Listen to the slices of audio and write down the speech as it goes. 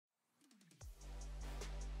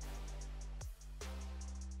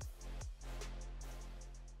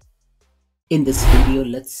In this video,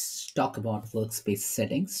 let's talk about workspace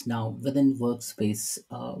settings. Now, within workspace,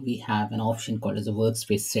 we have an option called as a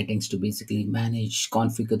workspace settings to basically manage,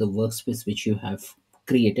 configure the workspace which you have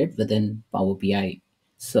created within Power BI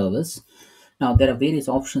service. Now, there are various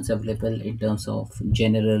options available in terms of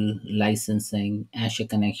general licensing, Azure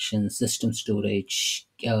connection, system storage,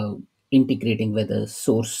 integrating with a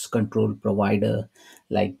source control provider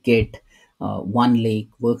like Git, one lake,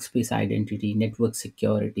 workspace identity, network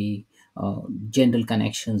security, uh, general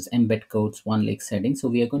connections, embed codes, one lake settings. So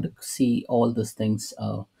we are going to see all those things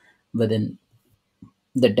within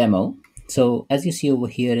the demo. So as you see over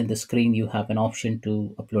here in the screen, you have an option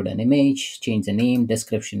to upload an image, change the name,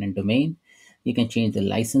 description, and domain. You can change the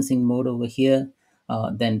licensing mode over here.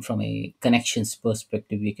 Then from a connections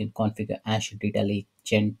perspective, you can configure Azure Data Lake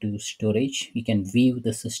Gen 2 storage. You can view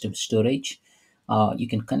the system storage. You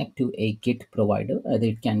can connect to a Git provider. Either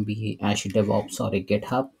it can be Azure DevOps or a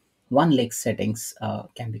GitHub. One Lake settings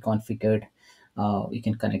can be configured. You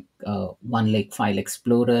can connect One Lake File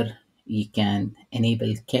Explorer. You can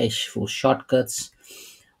enable cache for shortcuts.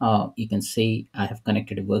 You can say I have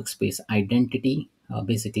connected a workspace identity.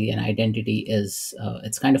 Basically, an identity is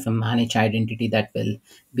it's kind of a managed identity that will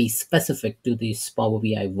be specific to this Power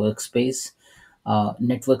BI workspace.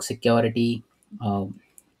 Network security,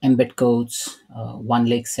 embed codes, one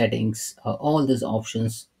lake settings, all these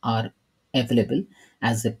options are available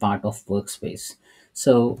as a part of workspace.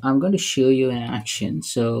 So I'm going to show you in action.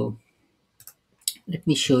 So let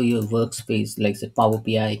me show you a workspace like the Power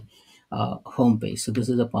BI homepage. So this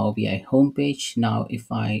is a Power BI homepage. Now,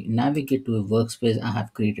 if I navigate to a workspace, I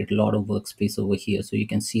have created a lot of workspace over here. So you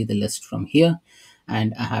can see the list from here,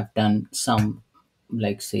 and I have done some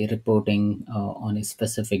like say reporting on a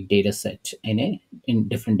specific data set in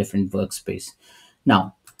different workspace.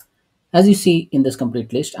 Now, as you see in this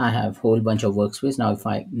complete list, I have whole bunch of workspace. Now, if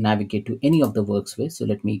I navigate to any of the workspace, so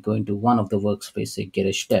let me go into one of the workspace, say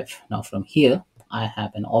Girish Dev. Now from here, I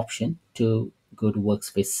have an option to go to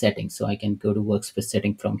workspace settings. So I can go to workspace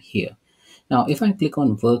setting from here. Now, if I click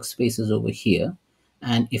on workspaces over here,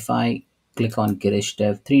 and if I click on Girish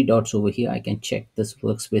Dev, three dots over here, I can check this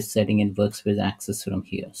workspace setting and workspace access from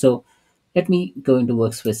here. So let me go into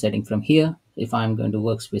workspace setting from here. If I'm going to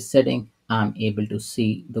workspace setting, I'm able to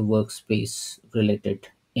see the workspace related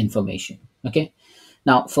information. Okay.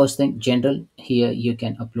 Now, first thing, general, here you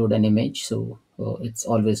can upload an image. So it's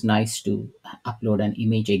always nice to upload an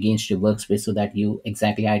image against your workspace so that you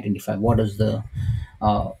exactly identify what is the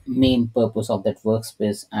main purpose of that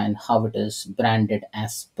workspace and how it is branded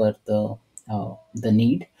as per the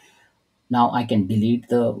need. Now I can delete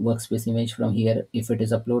the workspace image from here if it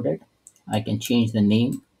is uploaded. I can change the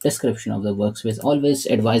name, description of the workspace. Always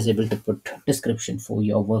advisable to put description for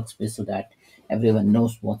your workspace so that everyone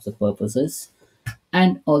knows what the purpose is.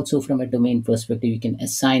 And also from a domain perspective, you can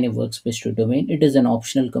assign a workspace to domain. It is an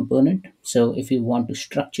optional component. So if you want to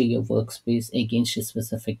structure your workspace against a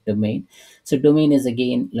specific domain, so domain is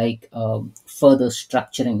again like further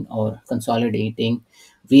structuring or consolidating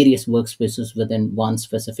various workspaces within one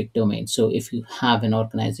specific domain. So if you have an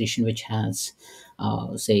organization which has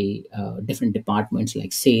say different departments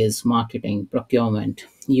like sales, marketing, procurement,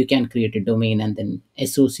 you can create a domain and then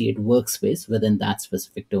associate workspace within that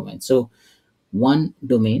specific domain. So one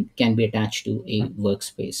domain can be attached to a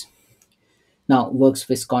workspace. Now,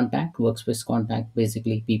 workspace contact,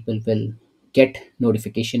 basically people will get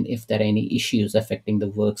notification if there are any issues affecting the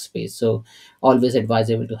workspace. So always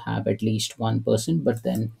advisable to have at least one person, but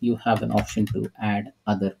then you have an option to add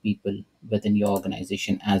other people within your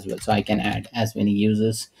organization as well. So I can add as many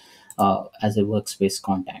users as a workspace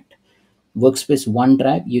contact. Workspace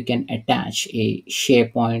OneDrive, you can attach a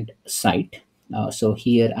SharePoint site. So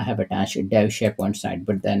here I have attached a dev SharePoint site,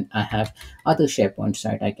 but then I have other SharePoint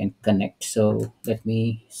site I can connect. So let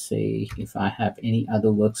me say if I have any other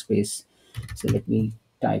workspace. So let me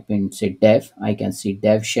type in say dev. I can see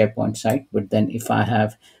dev SharePoint site, but then if I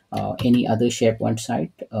have any other SharePoint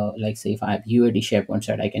site, like say if I have UAD SharePoint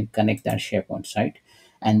site, I can connect that SharePoint site,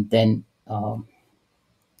 and then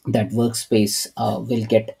that workspace will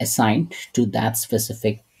get assigned to that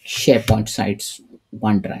specific SharePoint site's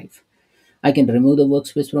OneDrive. I can remove the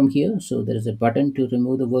workspace from here. So there is a button to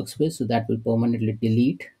remove the workspace. So that will permanently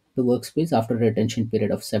delete the workspace after a retention period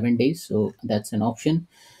of 7 days. So that's an option.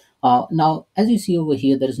 Now, as you see over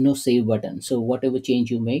here, there is no save button. So whatever change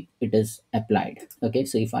you make, it is applied. Okay.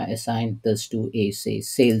 So if I assign this to a say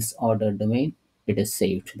sales order domain, it is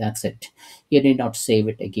saved. That's it. You need not save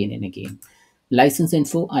it again and again. License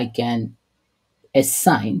info, I can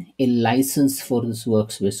assign a license for this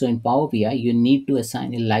workspace. So in Power BI, you need to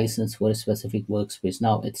assign a license for a specific workspace.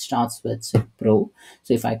 Now it starts with say, Pro.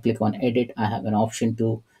 So if I click on Edit, I have an option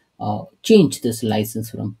to change this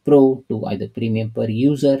license from Pro to either Premium per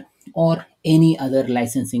user or any other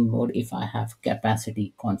licensing mode if I have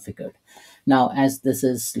capacity configured. Now, as this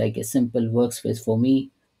is like a simple workspace for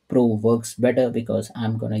me, Pro works better because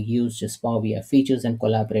I'm going to use just Power BI features and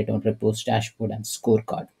collaborate on reports, dashboard, and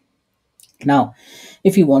scorecard. Now,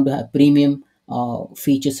 if you want to have premium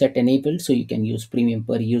feature set enabled, so you can use premium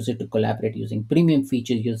per user to collaborate using premium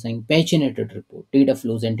features using paginated report, data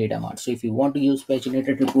flows, and data marts. So if you want to use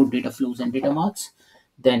paginated report, data flows, and data marts,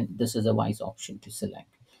 then this is a wise option to select.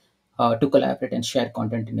 To collaborate and share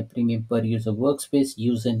content in a premium per user workspace,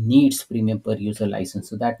 user needs premium per user license.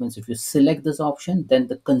 So that means if you select this option, then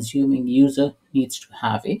the consuming user needs to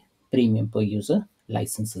have a premium per user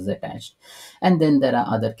licenses attached. And then there are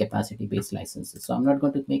other capacity based licenses. So I'm not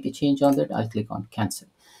going to make a change on that. I'll click on cancel.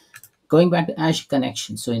 Going back to Azure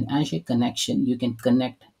Connection. So in Azure Connection, you can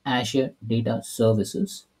connect Azure Data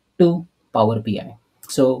Services to Power BI.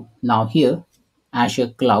 So now here, Azure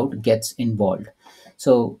Cloud gets involved.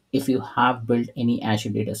 So if you have built any Azure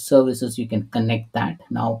Data Services, you can connect that.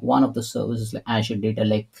 Now, one of the services like Azure Data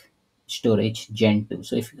Lake Storage Gen 2.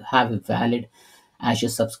 So if you have a valid Azure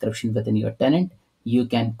subscription within your tenant, you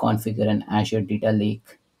can configure an Azure Data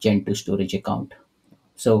Lake Gen 2 storage account.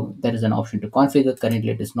 So there is an option to configure.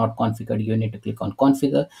 Currently it is not configured. You need to click on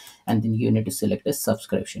configure and then you need to select a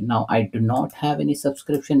subscription. Now I do not have any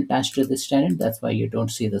subscription attached to this tenant. That's why you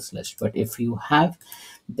don't see this list. But if you have,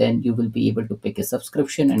 then you will be able to pick a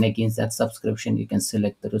subscription, and against that subscription you can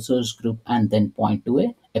select the resource group and then point to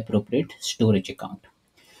a appropriate storage account.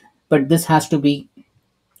 But this has to be,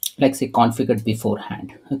 like say, configured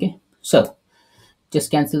beforehand. Okay, so just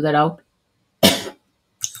cancel that out.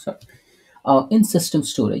 So in system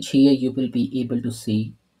storage, here you will be able to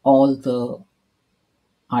see all the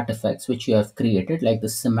artifacts which you have created, like the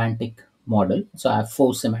semantic model. So I have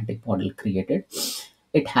 4 semantic model created.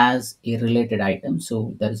 It has a related item.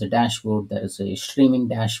 So there is a dashboard, there is a streaming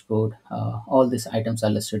dashboard. All these items are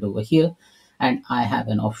listed over here. And I have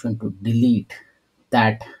an option to delete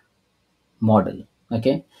that model.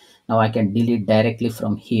 Okay. Now I can delete directly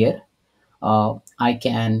from here. I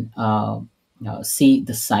can see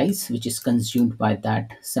the size which is consumed by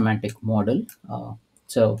that semantic model.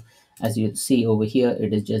 So as you see over here,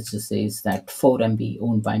 it is just says that 4 MB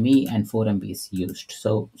owned by me and 4 MB is used.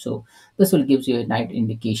 So this will gives you a nice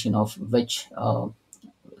indication of which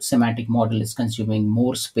semantic model is consuming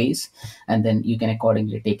more space, and then you can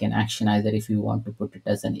accordingly take an action, either if you want to put it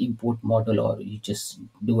as an import model or you just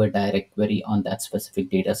do a direct query on that specific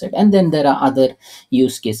data set. And then there are other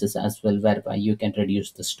use cases as well whereby you can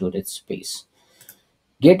reduce the storage space.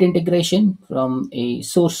 Git integration, from a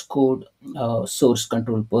source code source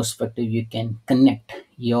control perspective, you can connect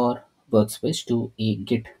your workspace to a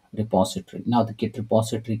Git repository. Now the Git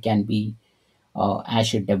repository can be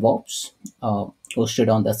Azure DevOps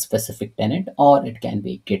hosted on the specific tenant, or it can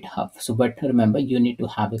be GitHub. So, but remember, you need to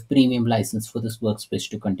have a premium license for this workspace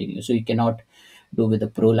to continue. So you cannot do with a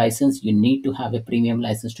pro license. You need to have a premium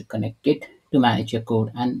license to connect Git to manage your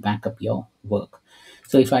code and back up your work.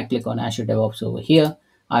 So if I click on Azure DevOps over here,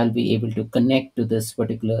 I'll be able to connect to this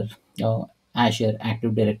particular Azure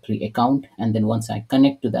Active Directory account. And then once I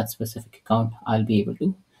connect to that specific account, I'll be able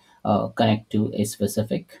to connect to a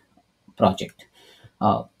specific project.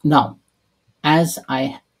 Now, as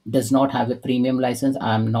I does not have a premium license,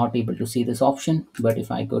 I'm not able to see this option. But if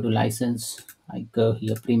I go to license, I go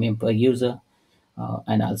here premium per user,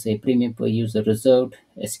 and I'll say premium per user reserved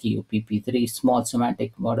SQPP3 small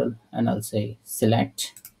semantic model, and I'll say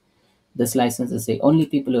select. This license is say only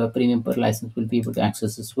people who have premium per license will be able to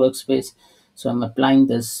access this workspace. So I'm applying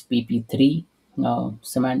this PP3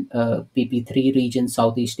 PP3 region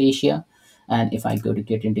Southeast Asia. And if I go to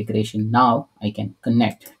get integration now, I can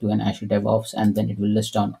connect to an Azure DevOps, and then it will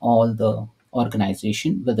list down all the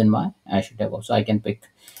organization within my Azure DevOps. So I can pick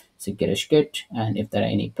say Girish Kit, and if there are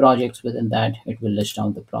any projects within that, it will list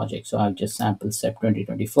down the project. So I'll just sample SEP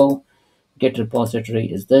 2024. Git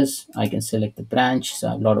repository is this. I can select the branch. So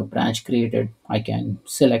I have a lot of branch created. I can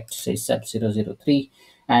select say SEP003,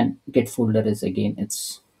 and Git folder is again,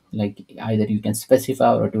 it's like either you can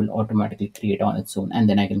specify or it will automatically create on its own, and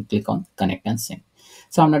then I can click on connect and sync.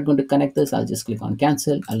 So I'm not going to connect this. I'll just click on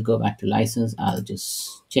cancel. I'll go back to license. I'll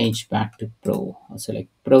just change back to pro. I'll select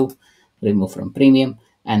pro, remove from premium,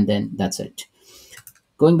 and then that's it.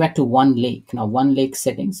 Going back to one lake. Now one lake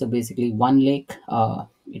settings. So basically one lake,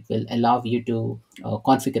 it will allow you to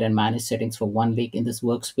configure and manage settings for one lake in this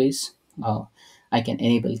workspace. I can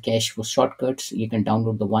enable cache for shortcuts. You can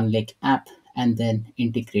download the one lake app and then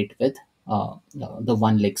integrate with the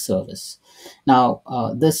one lake service. Now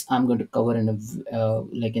this I'm going to cover in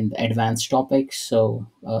like in the advanced topics, so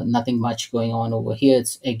nothing much going on over here.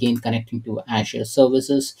 It's again connecting to Azure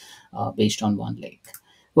services based on one lake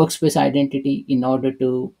workspace identity. In order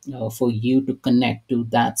to for you to connect to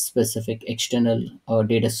that specific external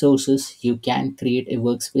data sources, you can create a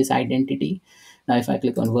workspace identity. Now if I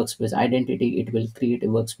click on workspace identity, it will create a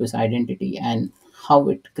workspace identity. And how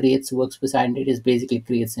it creates workspace identity is basically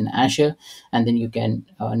creates in Azure, and then you can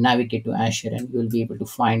navigate to Azure and you will be able to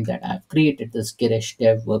find that I've created this Girish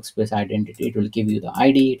dev workspace identity. It will give you the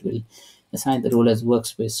ID, it will assign the role as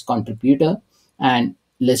workspace contributor, and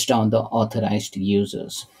list down the authorized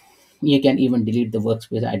users. You can even delete the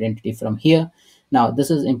workspace identity from here. Now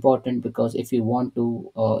this is important because if you want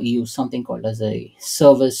to use something called as a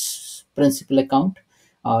service principal account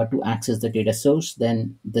to access the data source,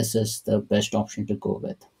 then this is the best option to go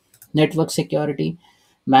with. Network security: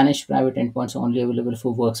 manage private endpoints only available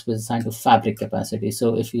for workspace assigned to fabric capacity.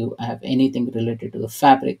 So if you have anything related to the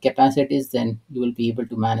fabric capacities, then you will be able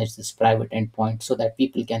to manage this private endpoint so that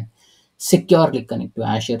people can securely connect to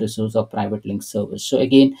Azure resource or private link service. So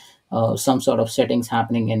again, some sort of settings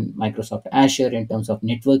happening in Microsoft Azure in terms of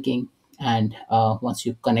networking. And once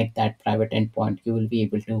you connect that private endpoint, you will be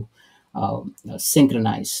able to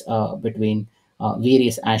synchronize between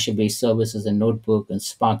various Azure-based services and notebook and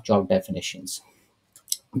Spark job definitions.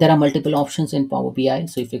 There are multiple options in Power BI.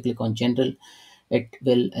 So if you click on General, it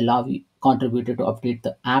will allow you contributor to update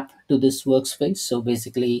the app to this workspace. So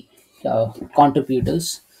basically,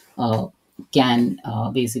 contributors can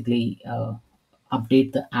basically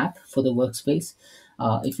update the app for the workspace.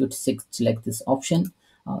 If you select this option,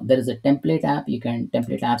 there is a template app. You can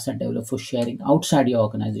template apps are developed for sharing outside your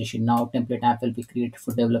organization. Now template app will be created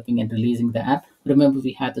for developing and releasing the app. Remember,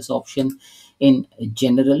 we had this option in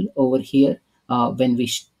general over here when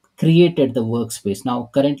we created the workspace.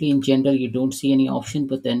 Now currently in general you don't see any option,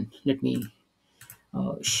 but then let me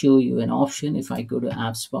show you an option. If I go to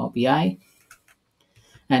apps Power BI,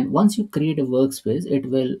 and once you create a workspace, it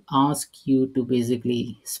will ask you to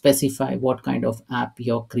basically specify what kind of app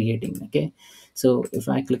you're creating. Okay, so if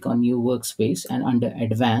I click on new workspace and under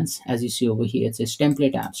advanced, as you see over here, it says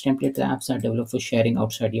template apps. Template apps are developed for sharing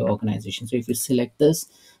outside your organization. So if you select this,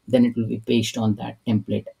 then it will be based on that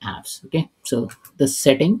template apps. Okay, so the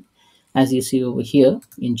setting, as you see over here,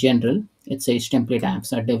 in general it says template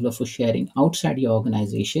apps are developed for sharing outside your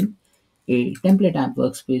organization. A template app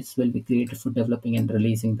workspace will be created for developing and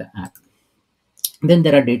releasing the app. Then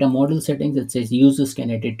there are data model settings. It says users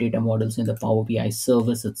can edit data models in the Power BI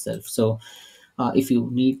service itself. So if you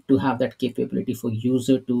need to have that capability for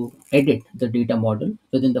user to edit the data model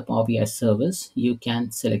within the Power BI service, you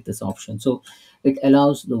can select this option. So it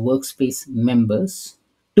allows the workspace members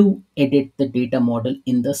to edit the data model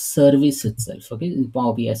in the service itself, okay, in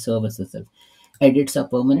Power BI service itself. Edits are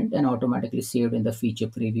permanent and automatically saved in the feature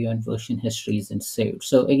preview, and version history isn't saved.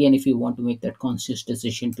 So again, if you want to make that conscious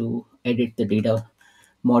decision to edit the data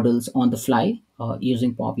models on the fly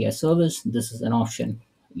using Power BI service, this is an option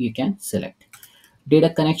you can select. Data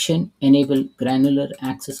connection: enable granular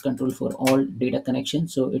access control for all data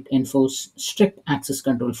connections. So it enforces strict access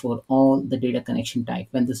control for all the data connection type.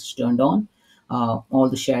 When this is turned on, all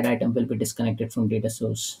the shared item will be disconnected from data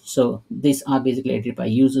source. So these are basically edited by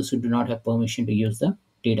users who do not have permission to use the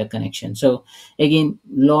data connection. So again,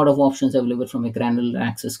 lot of options available from a granular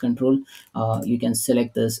access control. You can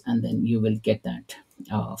select this and then you will get that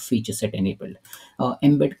feature set enabled.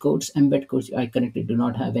 Embed codes, I currently do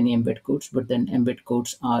not have any embed codes, but then embed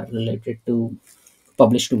codes are related to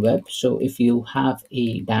publish to web. So if you have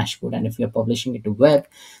a dashboard and if you're publishing it to web,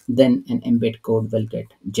 then an embed code will get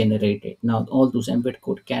generated. Now all those embed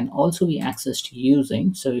code can also be accessed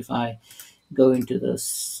using, so if I go into the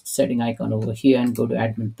setting icon over here and go to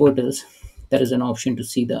admin portals, there is an option to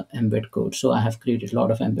see the embed code. So I have created a lot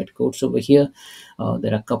of embed codes over here.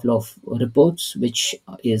 There are a couple of reports which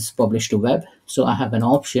is published to web. So I have an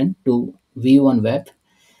option to view on web,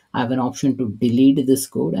 I have an option to delete this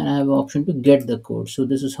code, and I have an option to get the code. So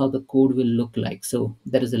this is how the code will look like. So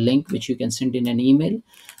there is a link which you can send in an email,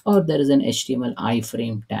 or there is an HTML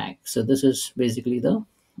iframe tag. So this is basically the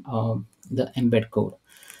embed code.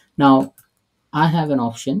 Now I have an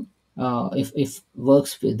option. If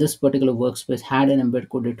workspace, this particular workspace had an embed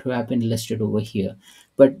code, it would have been listed over here.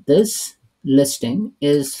 But this listing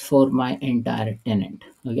is for my entire tenant.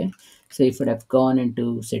 Okay, so if it have gone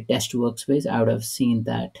into say test workspace, I would have seen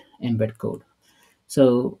that embed code.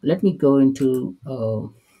 So let me go into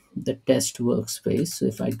the test workspace. So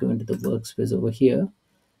if I go into the workspace over here,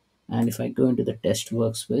 And if I go into the test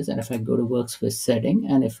workspace, and if I go to workspace setting,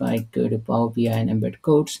 and if I go to Power BI and embed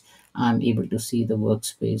codes, I'm able to see the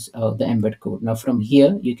workspace, the embed code. Now from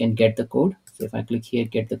here, you can get the code. So if I click here,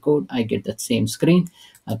 get the code, I get that same screen.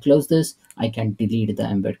 I close this, I can delete the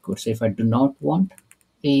embed code. So if I do not want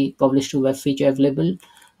a publish to web feature available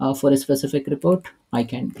for a specific report, I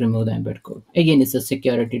can remove the embed code. Again, it's a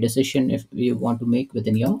security decision if you want to make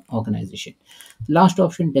within your organization. Last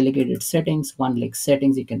option, delegated settings. One lake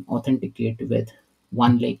settings, you can authenticate with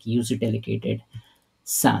one lake user delegated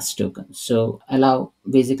SaaS token. So allow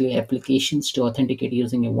basically applications to authenticate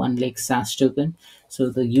using a one lake SaaS token. So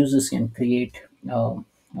the users can create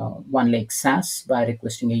one lake SaaS by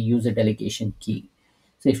requesting a user delegation key.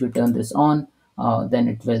 So if you turn this on, then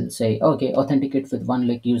it will say, okay, authenticate with one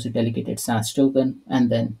lake user delegated SaaS token, and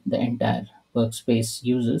then the entire workspace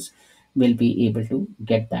users will be able to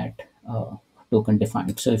get that token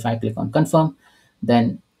defined. So if I click on confirm,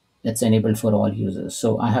 then it's enabled for all users.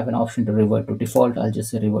 So I have an option to revert to default. I'll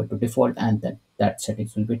just say revert to default, and that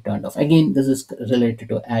settings will be turned off. Again, this is related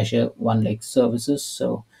to Azure One Lake services.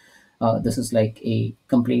 So this is like a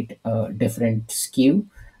complete different SKU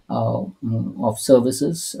of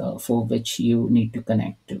services for which you need to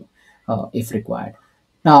connect to if required.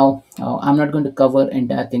 Now, I'm not going to cover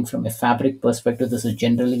entire thing from a fabric perspective. This is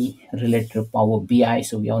generally related to Power BI.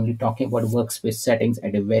 So we're only talking about workspace settings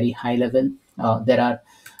at a very high level. There are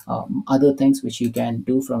other things which you can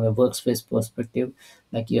do from a workspace perspective,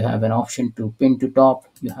 like you have an option to pin to top,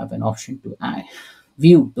 you have an option to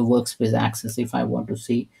view the workspace access. If I want to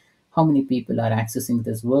see how many people are accessing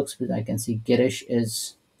this workspace, I can see Girish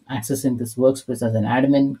is accessing this workspace as an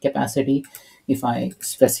admin capacity. If I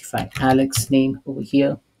specify Alex name over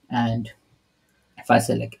here, and if I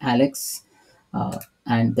select Alex,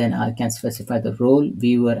 and then I can specify the role,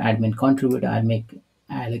 viewer, admin, contributor, I'll make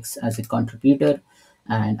Alex as a contributor,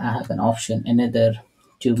 and I have an option another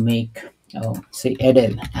to make say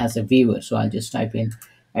Adele as a viewer. So I'll just type in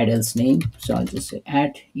Adele's name. So I'll just say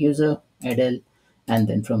add user Adele, and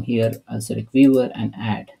then from here I'll select viewer and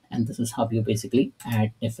add. And this is how you basically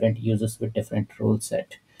add different users with different role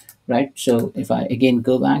set, right? So if I again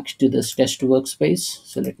go back to this test workspace,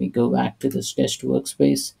 so let me go back to this test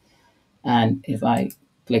workspace, and if I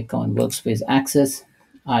click on workspace access,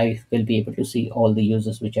 I will be able to see all the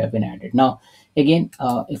users which have been added. Now again,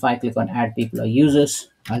 if I click on add people or users,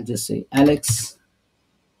 I'll just say Alex,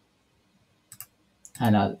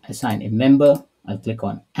 and I'll assign a member. I'll click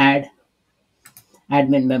on add.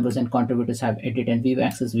 Admin, members and contributors have edit and view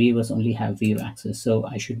access. Viewers only have view access. So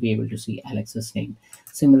I should be able to see Alex's name.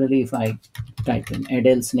 Similarly, if I type in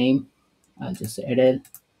Adele's name, I'll just say Adele,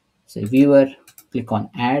 say viewer, click on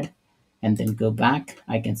add, and then go back.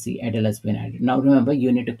 I can see Adele has been added. Now remember, you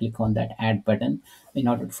need to click on that add button in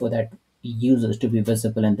order for that users to be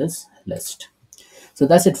visible in this list. So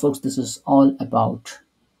that's it, folks. This is all about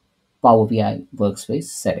Power BI Workspace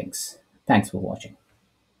settings. Thanks for watching.